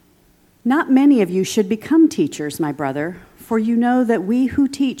Not many of you should become teachers, my brother, for you know that we who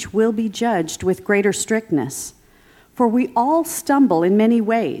teach will be judged with greater strictness. For we all stumble in many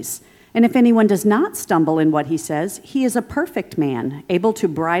ways, and if anyone does not stumble in what he says, he is a perfect man, able to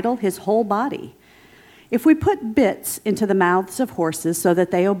bridle his whole body. If we put bits into the mouths of horses so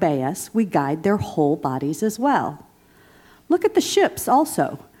that they obey us, we guide their whole bodies as well. Look at the ships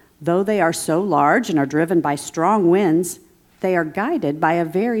also. Though they are so large and are driven by strong winds, they are guided by a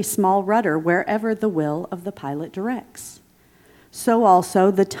very small rudder wherever the will of the pilot directs. So also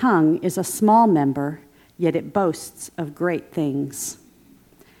the tongue is a small member, yet it boasts of great things.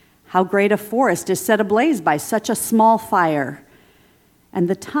 How great a forest is set ablaze by such a small fire! And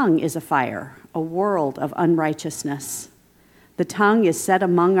the tongue is a fire, a world of unrighteousness. The tongue is set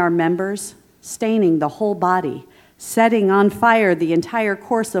among our members, staining the whole body, setting on fire the entire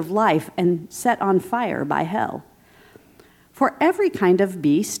course of life, and set on fire by hell. For every kind of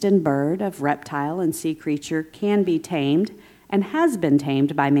beast and bird, of reptile and sea creature can be tamed and has been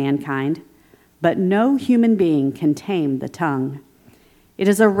tamed by mankind, but no human being can tame the tongue. It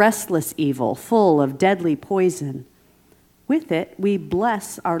is a restless evil, full of deadly poison. With it we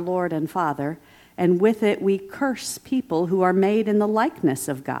bless our Lord and Father, and with it we curse people who are made in the likeness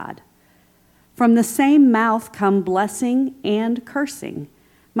of God. From the same mouth come blessing and cursing.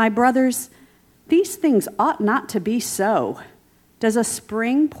 My brothers, these things ought not to be so. Does a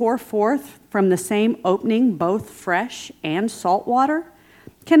spring pour forth from the same opening both fresh and salt water?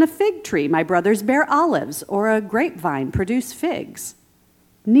 Can a fig tree, my brothers, bear olives, or a grapevine produce figs?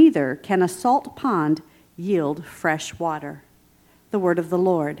 Neither can a salt pond yield fresh water. The word of the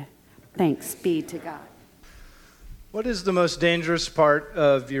Lord. Thanks be to God. What is the most dangerous part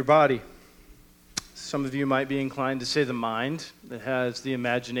of your body? Some of you might be inclined to say the mind, that has the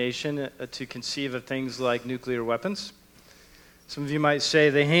imagination to conceive of things like nuclear weapons. Some of you might say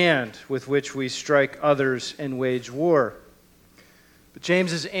the hand with which we strike others and wage war. But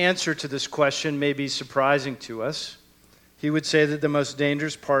James's answer to this question may be surprising to us. He would say that the most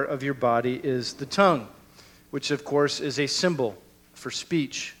dangerous part of your body is the tongue, which of course is a symbol for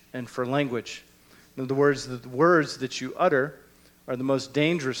speech and for language. In other words, the words that you utter are the most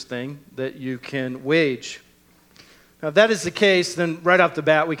dangerous thing that you can wage. Now, if that is the case, then right off the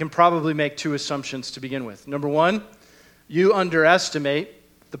bat, we can probably make two assumptions to begin with. Number one, you underestimate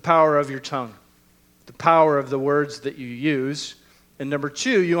the power of your tongue, the power of the words that you use. And number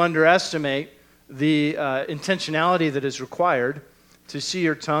two, you underestimate the intentionality that is required to see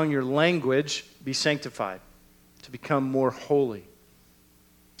your tongue, your language, be sanctified, to become more holy.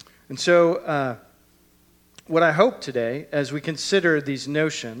 And so, what I hope today, as we consider these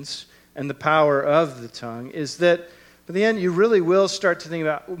notions and the power of the tongue, is that in the end, you really will start to think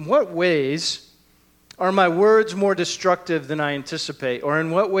about in what ways are my words more destructive than I anticipate, or in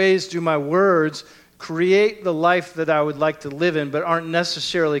what ways do my words create the life that I would like to live in, but aren't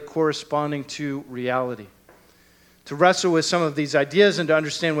necessarily corresponding to reality. To wrestle with some of these ideas and to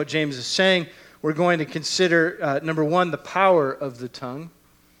understand what James is saying, we're going to consider, number one, the power of the tongue,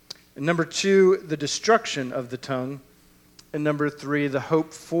 and number two, the destruction of the tongue, and number three, the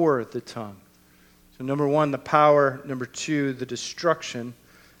hope for the tongue. So number one, the power, number two, the destruction,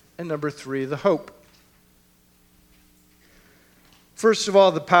 and number three, the hope. First of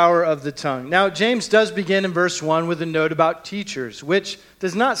all, the power of the tongue. Now, James does begin in verse 1 with a note about teachers, which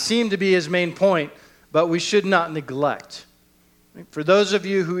does not seem to be his main point, but we should not neglect. For those of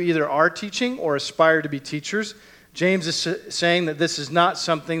you who either are teaching or aspire to be teachers, James is saying that this is not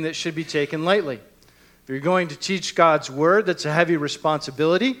something that should be taken lightly. If you're going to teach God's word, that's a heavy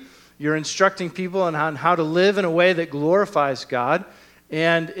responsibility. You're instructing people on how to live in a way that glorifies God,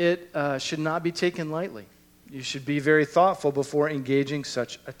 and it should not be taken lightly. You should be very thoughtful before engaging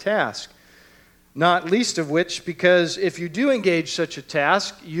such a task. Not least of which, because if you do engage such a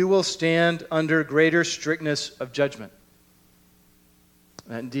task, you will stand under greater strictness of judgment.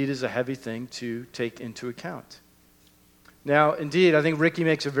 That indeed is a heavy thing to take into account. Now, indeed, I think Ricky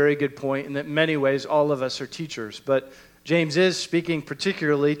makes a very good point in that in many ways all of us are teachers, but James is speaking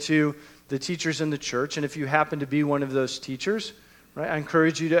particularly to the teachers in the church, and if you happen to be one of those teachers, right, I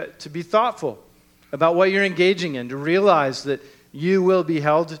encourage you to be thoughtful about what you're engaging in, to realize that you will be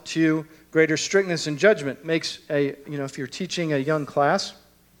held to greater strictness and judgment. If you're teaching a young class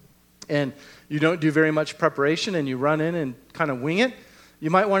and you don't do very much preparation and you run in and kind of wing it, you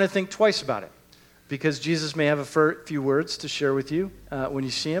might want to think twice about it, because Jesus may have a few words to share with you when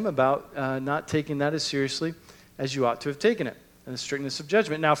you see him about not taking that as seriously as you ought to have taken it, and the strictness of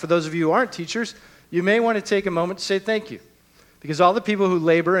judgment. Now, for those of you who aren't teachers, you may want to take a moment to say thank you. Because all the people who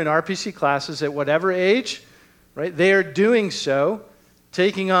labor in RPC classes at whatever age, right, they are doing so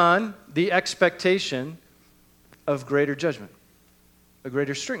taking on the expectation of greater judgment, a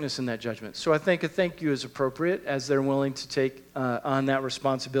greater strictness in that judgment. So I think a thank you is appropriate as they're willing to take on that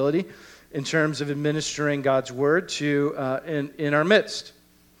responsibility in terms of administering God's word to in our midst.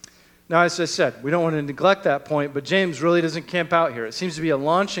 Now, as I said, we don't want to neglect that point, but James really doesn't camp out here. It seems to be a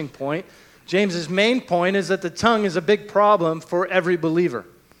launching point. James's main point is that the tongue is a big problem for every believer,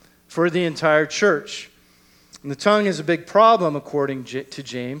 for the entire church. And the tongue is a big problem, according to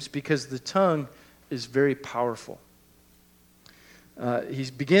James, because the tongue is very powerful.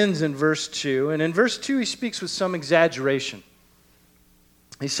 He begins in verse 2, and in verse 2 he speaks with some exaggeration.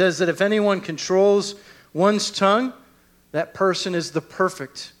 He says that if anyone controls one's tongue, that person is the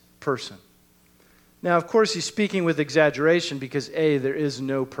perfect person. Now, of course, he's speaking with exaggeration because, A, there is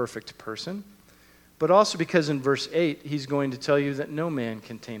no perfect person, but also because in verse 8, he's going to tell you that no man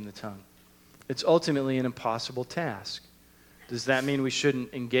can tame the tongue. It's ultimately an impossible task. Does that mean we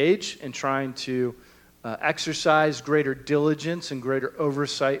shouldn't engage in trying to exercise greater diligence and greater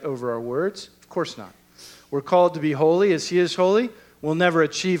oversight over our words? Of course not. We're called to be holy as he is holy. We'll never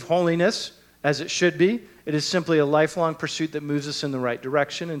achieve holiness as it should be. It is simply a lifelong pursuit that moves us in the right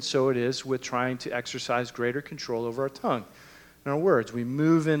direction, and so it is with trying to exercise greater control over our tongue and our words. We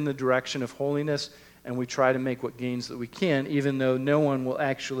move in the direction of holiness, and we try to make what gains that we can, even though no one will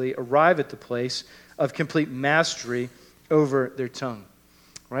actually arrive at the place of complete mastery over their tongue.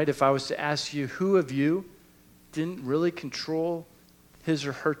 Right? If I was to ask you, who of you didn't really control his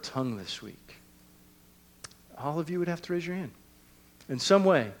or her tongue this week? All of you would have to raise your hand. In some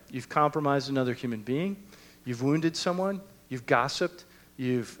way, you've compromised another human being, you've wounded someone, you've gossiped,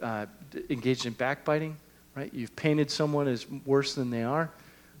 you've engaged in backbiting, right? You've painted someone as worse than they are,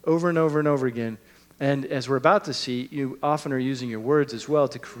 over and over and over again. And as we're about to see, you often are using your words as well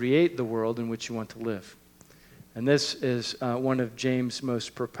to create the world in which you want to live. And this is one of James's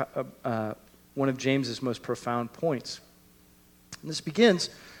most profound points. And this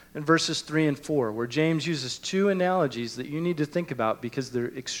begins in verses 3 and 4, where James uses two analogies that you need to think about because they're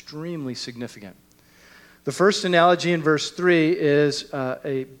extremely significant. The first analogy in verse 3 is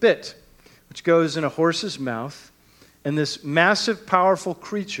a bit, which goes in a horse's mouth, and this massive, powerful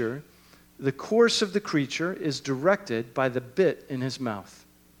creature, the course of the creature is directed by the bit in his mouth.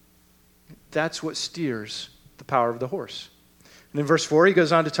 That's what steers the power of the horse. And in verse 4, he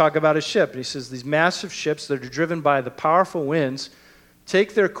goes on to talk about a ship, and he says, these massive ships that are driven by the powerful winds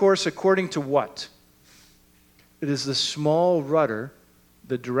take their course according to what? It is the small rudder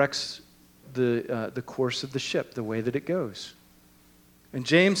that directs the course of the ship, the way that it goes. And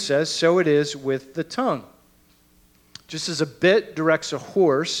James says, so it is with the tongue. Just as a bit directs a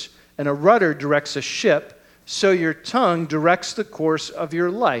horse and a rudder directs a ship, so your tongue directs the course of your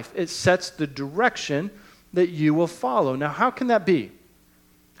life. It sets the direction that you will follow. Now, how can that be?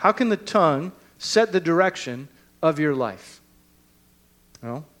 How can the tongue set the direction of your life?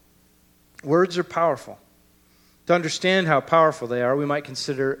 Well, words are powerful. To understand how powerful they are, we might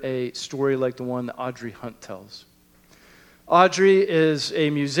consider a story like the one that Audrey Hunt tells. Audrey is a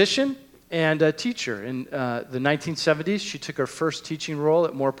musician and a teacher. In the 1970s, she took her first teaching role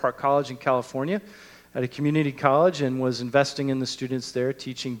at Moore Park College in California at a community college and was investing in the students there,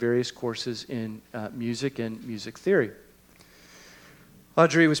 teaching various courses in music and music theory.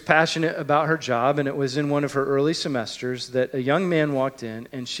 Audrey was passionate about her job, and it was in one of her early semesters that a young man walked in,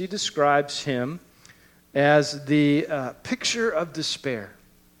 and she describes him as the picture of despair.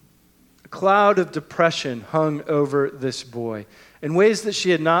 A cloud of depression hung over this boy in ways that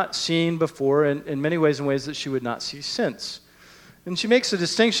she had not seen before, and in many ways in ways that she would not see since. And she makes a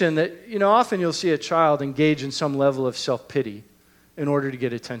distinction that, often you'll see a child engage in some level of self-pity in order to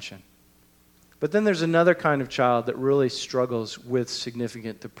get attention. But then there's another kind of child that really struggles with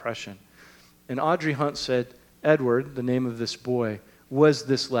significant depression. And Audrey Hunt said, Edward, the name of this boy, was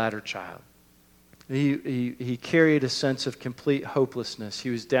this latter child. He carried a sense of complete hopelessness.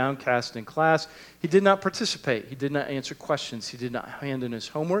 He was downcast in class. He did not participate. He did not answer questions. He did not hand in his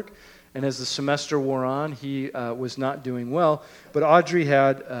homework. And as the semester wore on, he was not doing well. But Audrey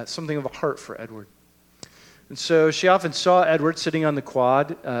had something of a heart for Edward. And so she often saw Edward sitting on the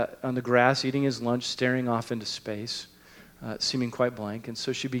quad, on the grass, eating his lunch, staring off into space, seeming quite blank. And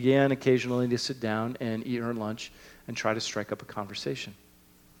so she began occasionally to sit down and eat her lunch and try to strike up a conversation.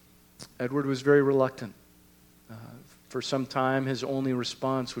 Edward was very reluctant. For some time, his only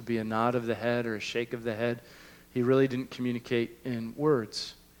response would be a nod of the head or a shake of the head. He really didn't communicate in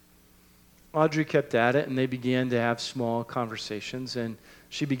words. Audrey kept at it, and they began to have small conversations, and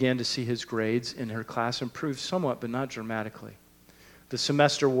she began to see his grades in her class improve somewhat, but not dramatically. The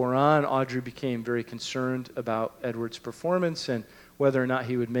semester wore on. Audrey became very concerned about Edward's performance and whether or not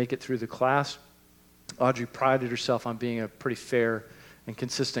he would make it through the class. Audrey prided herself on being a pretty fair and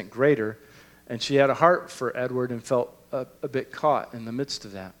consistent grader, and she had a heart for Edward and felt a bit caught in the midst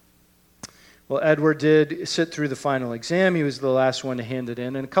of that. Well, Edward did sit through the final exam. He was the last one to hand it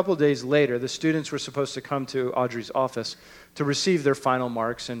in, and a couple days later, the students were supposed to come to Audrey's office to receive their final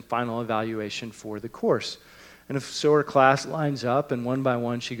marks and final evaluation for the course. And so her class lines up, and one by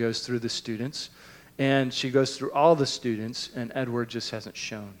one she goes through the students, and she goes through all the students, and Edward just hasn't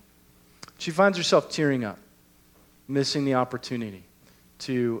shown. She finds herself tearing up, missing the opportunity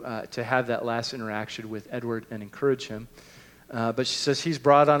to have that last interaction with Edward and encourage him. But she says he's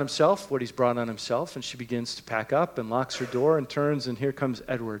brought on himself what he's brought on himself, and she begins to pack up and locks her door and turns, and here comes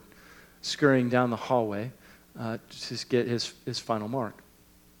Edward scurrying down the hallway to get his final mark.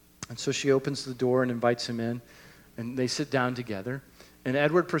 And so she opens the door and invites him in, and they sit down together, and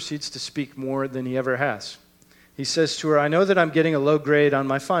Edward proceeds to speak more than he ever has. He says to her, "I know that I'm getting a low grade on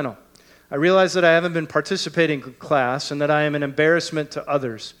my final. I realize that I haven't been participating in class and that I am an embarrassment to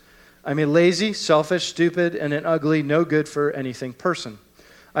others. I'm a lazy, selfish, stupid, and an ugly, no good for anything person.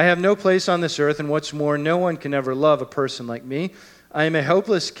 I have no place on this earth, and what's more, no one can ever love a person like me. I am a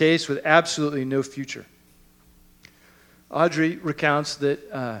hopeless case with absolutely no future." Audrey recounts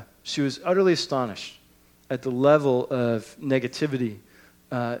that she was utterly astonished at the level of negativity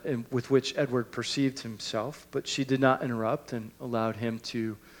with which Edward perceived himself, but she did not interrupt and allowed him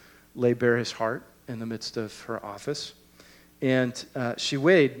to lay bare his heart in the midst of her office. And she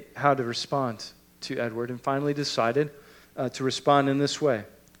weighed how to respond to Edward and finally decided to respond in this way.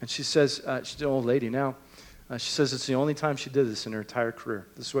 And she says, she's an old lady now, she says it's the only time she did this in her entire career.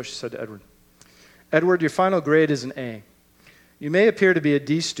 This is what she said to Edward. "Edward, your final grade is an A. You may appear to be a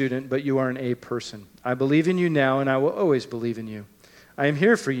D student, but you are an A person. I believe in you now, and I will always believe in you. I am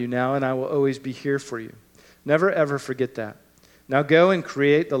here for you now, and I will always be here for you. Never, ever forget that. Now go and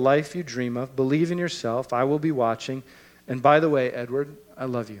create the life you dream of. Believe in yourself. I will be watching. And by the way, Edward, I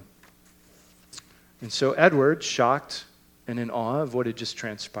love you." And so Edward, shocked and in awe of what had just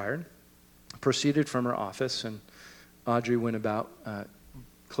transpired, proceeded from her office, and Audrey went about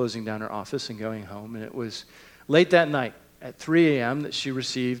closing down her office and going home. And it was late that night, at 3 a.m., that she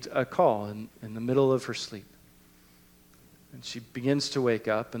received a call in the middle of her sleep. And she begins to wake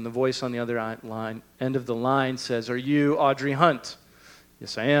up, and the voice on the other end of the line says, "Are you Audrey Hunt?"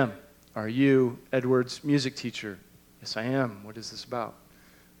 "Yes, I am." "Are you Edward's music teacher?" "Yes, I am." "What is this about?"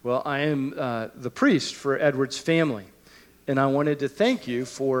 "Well, I am the priest for Edward's family, and I wanted to thank you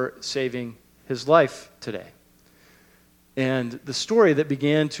for saving his life today." And the story that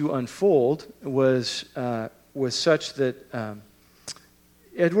began to unfold was such that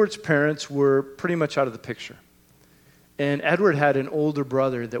Edward's parents were pretty much out of the picture. And Edward had an older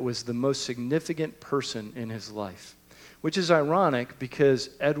brother that was the most significant person in his life, which is ironic because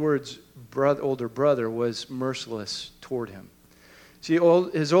Edward's older brother was merciless toward him. See,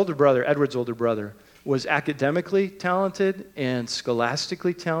 Edward's older brother, was academically talented and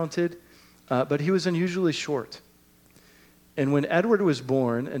scholastically talented, but he was unusually short. And when Edward was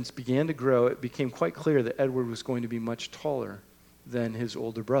born and began to grow, it became quite clear that Edward was going to be much taller than his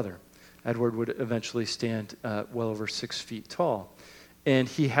older brother. Edward would eventually stand well over 6 feet tall. And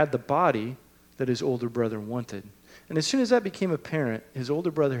he had the body that his older brother wanted. And as soon as that became apparent, his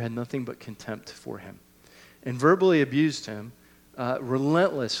older brother had nothing but contempt for him and verbally abused him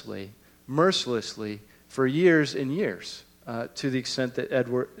relentlessly, mercilessly, for years and years, to the extent that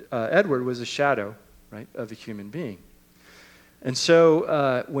Edward was a shadow, right, of a human being. And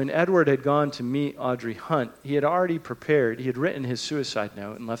so when Edward had gone to meet Audrey Hunt, he had already prepared. He had written his suicide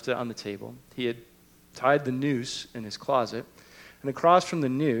note and left it on the table. He had tied the noose in his closet. And across from the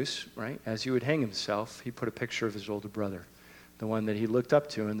noose, right, as he would hang himself, he put a picture of his older brother, the one that he looked up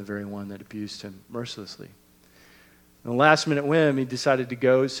to and the very one that abused him mercilessly. In a last-minute whim, he decided to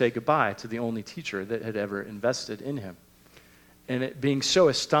go say goodbye to the only teacher that had ever invested in him. And being so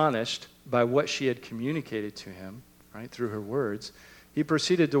astonished by what she had communicated to him, right, through her words, he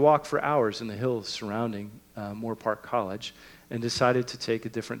proceeded to walk for hours in the hills surrounding Moore Park College and decided to take a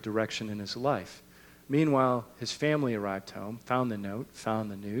different direction in his life. Meanwhile, his family arrived home, found the note, found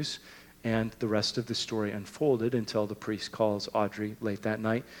the news, and the rest of the story unfolded until the priest calls Audrey late that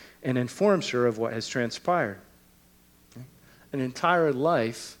night and informs her of what has transpired. An entire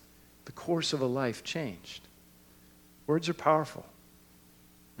life, the course of a life changed. Words are powerful.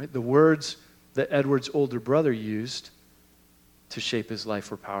 Right? The words that Edward's older brother used to shape his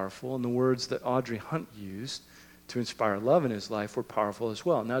life were powerful, and the words that Audrey Hunt used to inspire love in his life were powerful as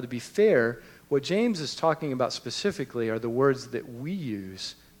well. Now, to be fair, what James is talking about specifically are the words that we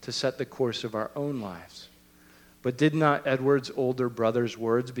use to set the course of our own lives. But did not Edward's older brother's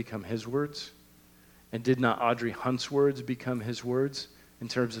words become his words? And did not Audrey Hunt's words become his words in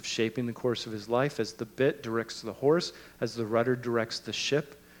terms of shaping the course of his life? As the bit directs the horse, as the rudder directs the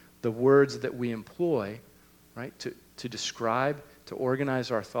ship, the words that we employ, right, to describe, to organize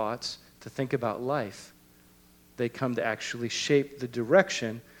our thoughts, to think about life, they come to actually shape the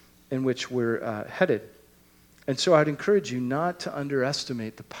direction in which we're headed. And so I'd encourage you not to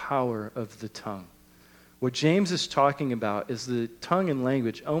underestimate the power of the tongue. What James is talking about is the tongue and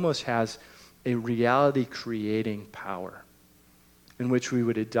language almost has a reality-creating power in which we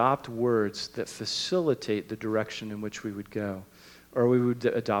would adopt words that facilitate the direction in which we would go, or we would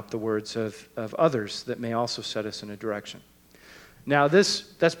adopt the words of others that may also set us in a direction. Now,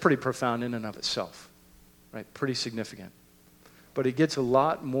 that's pretty profound in and of itself, right? Pretty significant. But it gets a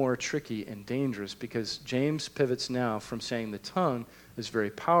lot more tricky and dangerous because James pivots now from saying the tongue is very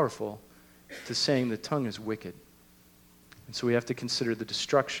powerful to saying the tongue is wicked. And so we have to consider the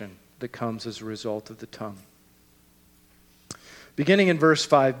destruction that comes as a result of the tongue. Beginning in verse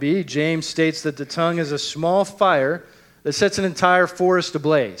 5b, James states that the tongue is a small fire that sets an entire forest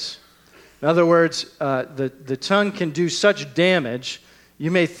ablaze. In other words, the tongue can do such damage, you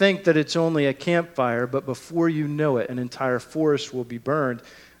may think that it's only a campfire, but before you know it, an entire forest will be burned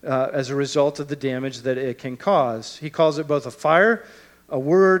as a result of the damage that it can cause. He calls it both a fire, a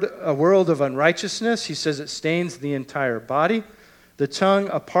world of unrighteousness. He says it stains the entire body. The tongue,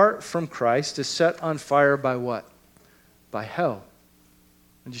 apart from Christ, is set on fire by what? By hell.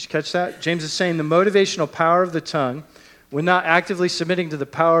 Did you catch that? James is saying the motivational power of the tongue, when not actively submitting to the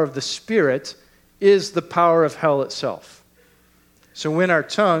power of the Spirit, is the power of hell itself. So when our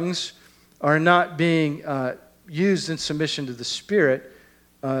tongues are not being used in submission to the Spirit,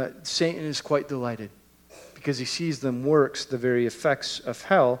 Satan is quite delighted because he sees them works the very effects of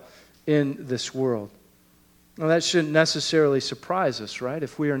hell in this world. Now that shouldn't necessarily surprise us, right?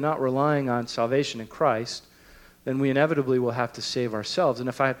 If we are not relying on salvation in Christ, then we inevitably will have to save ourselves. And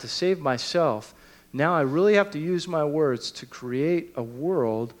if I have to save myself, now I really have to use my words to create a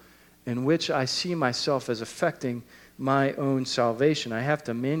world in which I see myself as affecting my own salvation. I have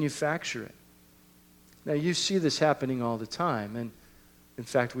to manufacture it. Now you see this happening all the time. And in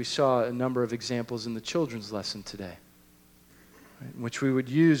fact, we saw a number of examples in the children's lesson today, right, in which we would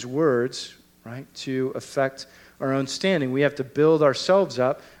use words, right, to affect our own standing. We have to build ourselves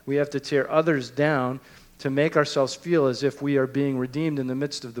up. We have to tear others down to make ourselves feel as if we are being redeemed in the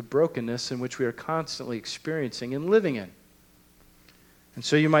midst of the brokenness in which we are constantly experiencing and living in. And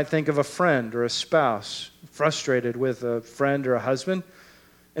so you might think of a friend or a spouse frustrated with a friend or a husband,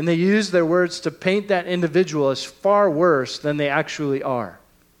 and they use their words to paint that individual as far worse than they actually are.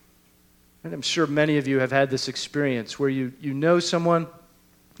 And I'm sure many of you have had this experience where you know someone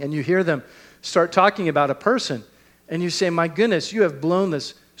and you hear them start talking about a person, and you say, my goodness, you have blown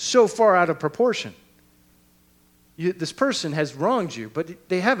this so far out of proportion. This person has wronged you, but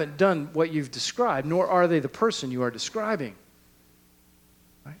they haven't done what you've described, nor are they the person you are describing.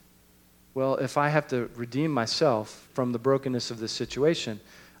 Right? Well, if I have to redeem myself from the brokenness of this situation,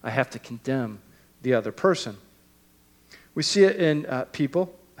 I have to condemn the other person. We see it in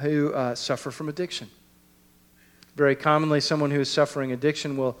people who suffer from addiction. Very commonly, someone who is suffering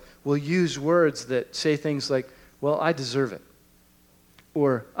addiction will use words that say things like, well, I deserve it.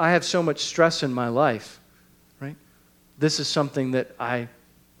 Or, I have so much stress in my life. This is something that I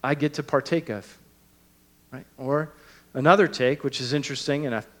get to partake of, right? Or another take, which is interesting,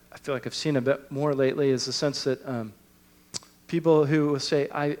 and I feel like I've seen a bit more lately, is the sense that people who will say,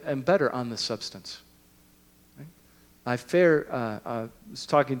 I am better on this substance. Right? I was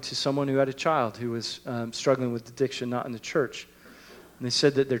talking to someone who had a child who was struggling with addiction, not in the church. And they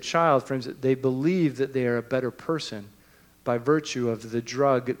said that their child, frames it, they believe that they are a better person by virtue of the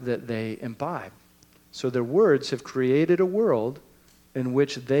drug that they imbibe. So their words have created a world in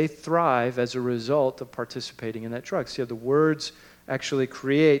which they thrive as a result of participating in that drug. See how the words actually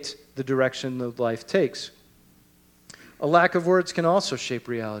create the direction that life takes. A lack of words can also shape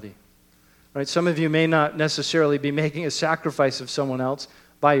reality. Right? Some of you may not necessarily be making a sacrifice of someone else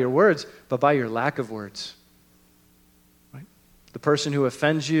by your words, but by your lack of words. Right? The person who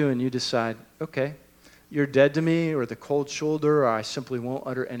offends you and you decide, okay, you're dead to me, or the cold shoulder, or I simply won't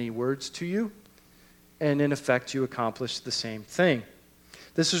utter any words to you. And in effect, you accomplish the same thing.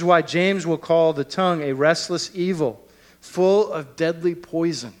 This is why James will call the tongue a restless evil, full of deadly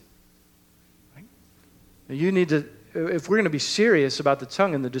poison. Right? Now you need to, if we're going to be serious about the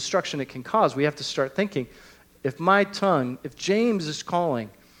tongue and the destruction it can cause, we have to start thinking, if James is calling,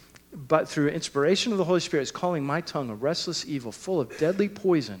 but through inspiration of the Holy Spirit, is calling my tongue a restless evil, full of deadly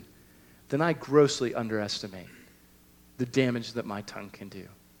poison, then I grossly underestimate the damage that my tongue can do,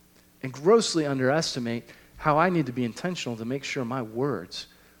 and grossly underestimate how I need to be intentional to make sure my words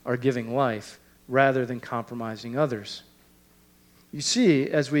are giving life rather than compromising others. You see,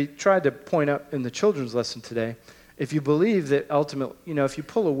 as we tried to point out in the children's lesson today, if you believe that ultimately, if you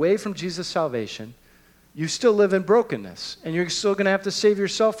pull away from Jesus' salvation, you still live in brokenness, and you're still going to have to save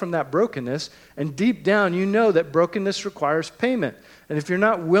yourself from that brokenness, and deep down you know that brokenness requires payment. And if you're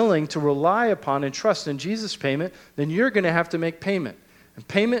not willing to rely upon and trust in Jesus' payment, then you're going to have to make payment. And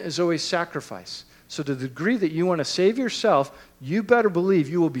payment is always sacrifice. So to the degree that you want to save yourself, you better believe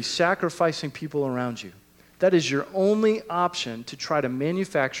you will be sacrificing people around you. That is your only option to try to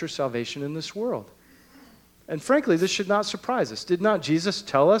manufacture salvation in this world. And frankly, this should not surprise us. Did not Jesus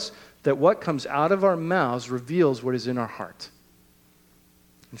tell us that what comes out of our mouths reveals what is in our heart?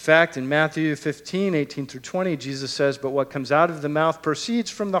 In fact, in Matthew 15, 18 through 20, Jesus says, "But what comes out of the mouth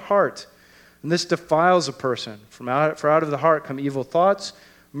proceeds from the heart, and this defiles a person. For out of the heart come evil thoughts,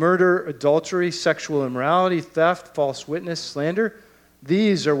 murder, adultery, sexual immorality, theft, false witness, slander.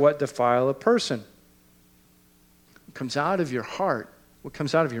 These are what defile a person." What comes out of your heart, what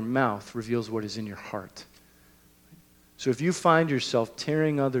comes out of your mouth reveals what is in your heart. So if you find yourself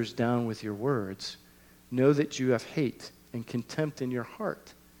tearing others down with your words, know that you have hate and contempt in your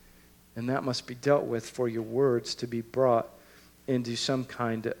heart. And that must be dealt with for your words to be brought into some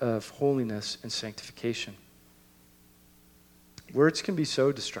kind of holiness and sanctification. Words can be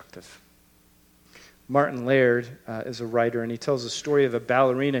so destructive. Martin Laird is a writer, and he tells a story of a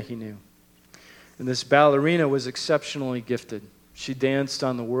ballerina he knew. And this ballerina was exceptionally gifted. She danced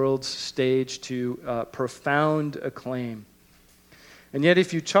on the world's stage to profound acclaim. And yet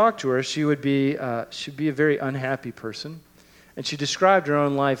if you talk to her, she'd be a very unhappy person. And she described her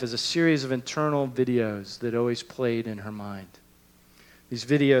own life as a series of internal videos that always played in her mind. These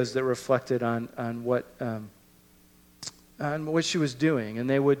videos that reflected on what she was doing. And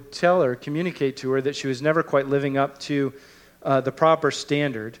they would communicate to her that she was never quite living up to the proper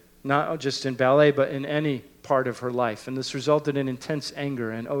standard, not just in ballet, but in any part of her life. And this resulted in intense anger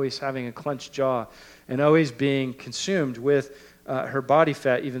and always having a clenched jaw and always being consumed with her body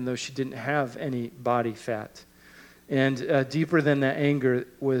fat, even though she didn't have any body fat. And deeper than that anger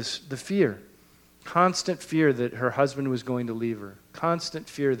was the fear. Constant fear that her husband was going to leave her. Constant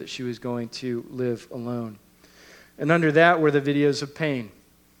fear that she was going to live alone. And under that were the videos of pain.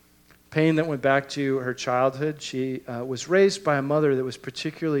 Pain that went back to her childhood. She was raised by a mother that was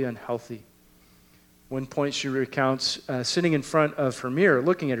particularly unhealthy. One point she recounts sitting in front of her mirror,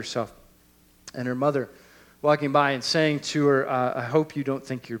 looking at herself, and her mother walking by and saying to her, "I hope you don't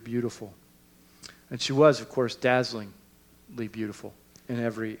think you're beautiful." And she was, of course, dazzlingly beautiful in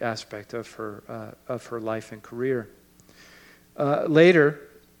every aspect of her life and career. Later,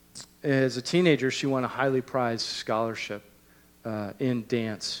 as a teenager, she won a highly prized scholarship in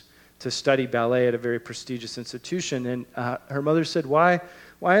dance to study ballet at a very prestigious institution. And her mother said, why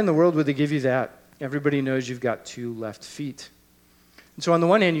in the world would they give you that? Everybody knows you've got 2 left feet. And so on the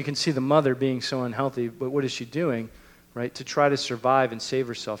one hand, you can see the mother being so unhealthy, but what is she doing? Right? To try to survive and save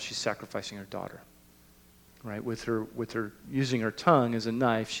herself, she's sacrificing her daughter. Right? With her using her tongue as a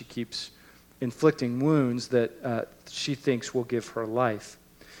knife, she keeps inflicting wounds that she thinks will give her life.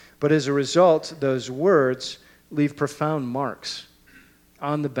 But as a result, those words leave profound marks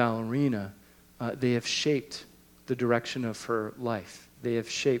on the ballerina. They have shaped the direction of her life. They have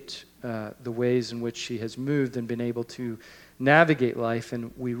shaped the ways in which she has moved and been able to navigate life,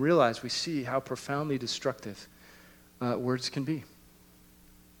 and we see how profoundly destructive words can be.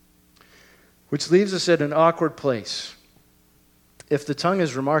 Which leaves us at an awkward place. If the tongue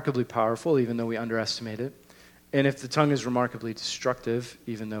is remarkably powerful, even though we underestimate it, and if the tongue is remarkably destructive,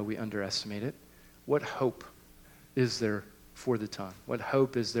 even though we underestimate it, what hope is there for the tongue? What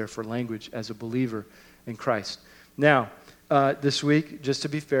hope is there for language as a believer in Christ? Now, this week, just to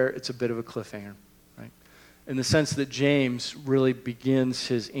be fair, it's a bit of a cliffhanger, right? In the sense that James really begins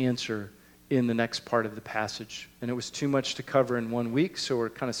his answer in the next part of the passage. And it was too much to cover in 1 week, so we're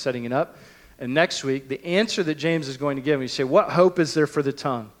kind of setting it up. And next week, the answer that James is going to give, and you say, what hope is there for the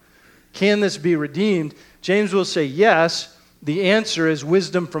tongue? Can this be redeemed? James will say, yes, the answer is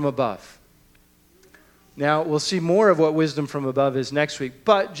wisdom from above. Now, we'll see more of what wisdom from above is next week,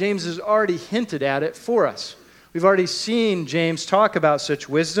 but James has already hinted at it for us. We've already seen James talk about such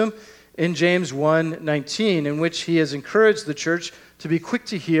wisdom in James 1:19, in which he has encouraged the church to be quick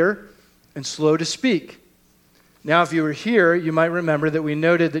to hear and slow to speak. Now, if you were here, you might remember that we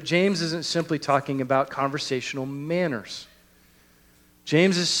noted that James isn't simply talking about conversational manners.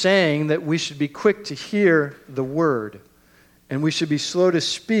 James is saying that we should be quick to hear the word, and we should be slow to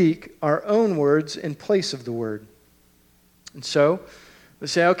speak our own words in place of the word. And so we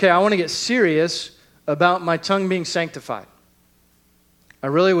say, okay, I want to get serious about my tongue being sanctified. I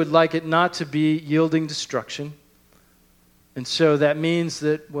really would like it not to be yielding destruction. And so that means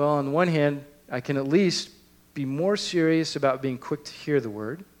that, well, on the one hand, I can at least be more serious about being quick to hear the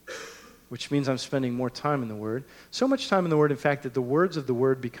word, which means I'm spending more time in the word. So much time in the word, in fact, that the words of the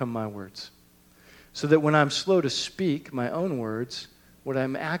word become my words. So that when I'm slow to speak my own words, what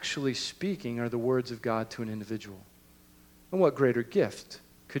I'm actually speaking are the words of God to an individual. And what greater gift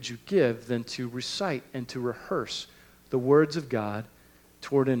could you give than to recite and to rehearse the words of God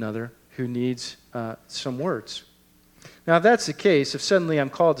toward another who needs some words? Now, if that's the case, if suddenly I'm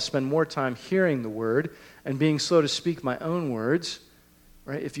called to spend more time hearing the word and being slow to speak my own words,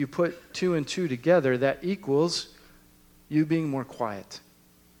 right? If you put 2 and 2 together, that equals you being more quiet.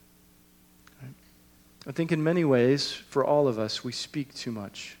 Right? I think in many ways, for all of us, we speak too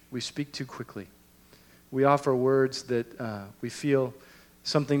much. We speak too quickly. We offer words that we feel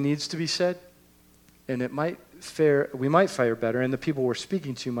something needs to be said, and we might fare better, and the people we're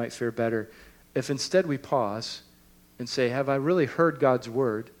speaking to might fare better if instead we pause and say, have I really heard God's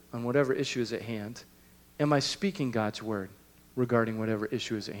word on whatever issue is at hand? Am I speaking God's word regarding whatever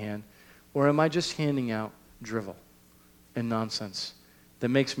issue is at hand? Or am I just handing out drivel and nonsense that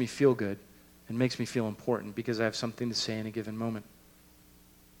makes me feel good and makes me feel important because I have something to say in a given moment?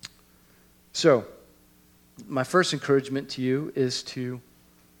 So, my first encouragement to you is to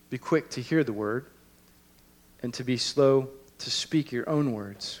be quick to hear the word and to be slow to speak your own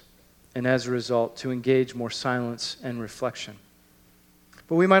words, and as a result, to engage more silence and reflection.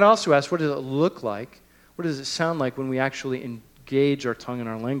 But we might also ask, what does it look like? What does it sound like when we actually engage our tongue and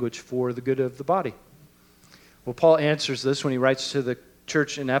our language for the good of the body? Well, Paul answers this when he writes to the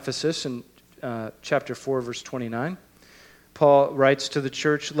church in Ephesus in chapter 4, verse 29. Paul writes to the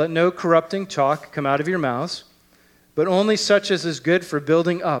church, "Let no corrupting talk come out of your mouths, but only such as is good for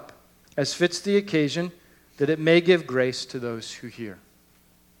building up, as fits the occasion, that it may give grace to those who hear."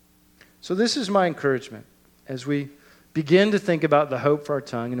 So this is my encouragement as we begin to think about the hope for our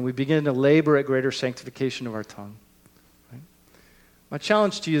tongue and we begin to labor at greater sanctification of our tongue. Right? My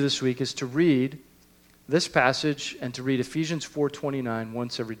challenge to you this week is to read this passage and to read Ephesians 4:29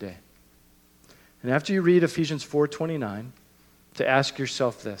 once every day. And after you read Ephesians 4:29, to ask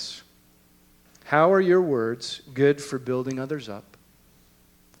yourself this: how are your words good for building others up?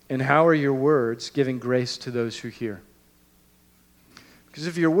 And how are your words giving grace to those who hear? Because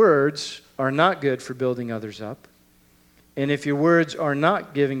if your words are not good for building others up, and if your words are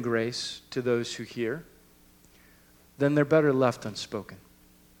not giving grace to those who hear, then they're better left unspoken.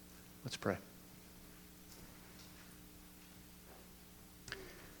 Let's pray.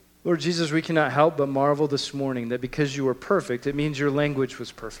 Lord Jesus, we cannot help but marvel this morning that because you are perfect, it means your language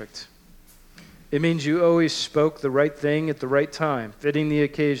was perfect. It means you always spoke the right thing at the right time, fitting the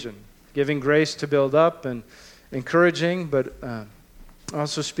occasion, giving grace to build up and encouraging, but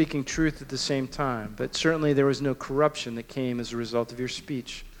also speaking truth at the same time. But certainly there was no corruption that came as a result of your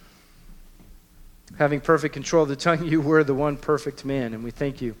speech. Having perfect control of the tongue, you were the one perfect man, and we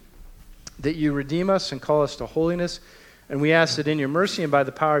thank you that you redeem us and call us to holiness. And we ask that in your mercy and by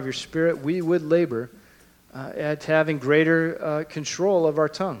the power of your Spirit, we would labor at having greater control of our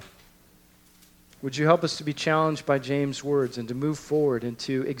tongue. Would you help us to be challenged by James' words and to move forward and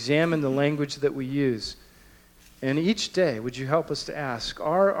to examine the language that we use? And each day, would you help us to ask,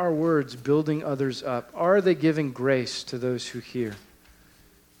 are our words building others up? Are they giving grace to those who hear?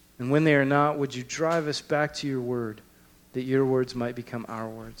 And when they are not, would you drive us back to your word, that your words might become our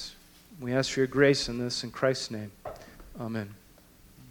words? We ask for your grace in this in Christ's name. Amen.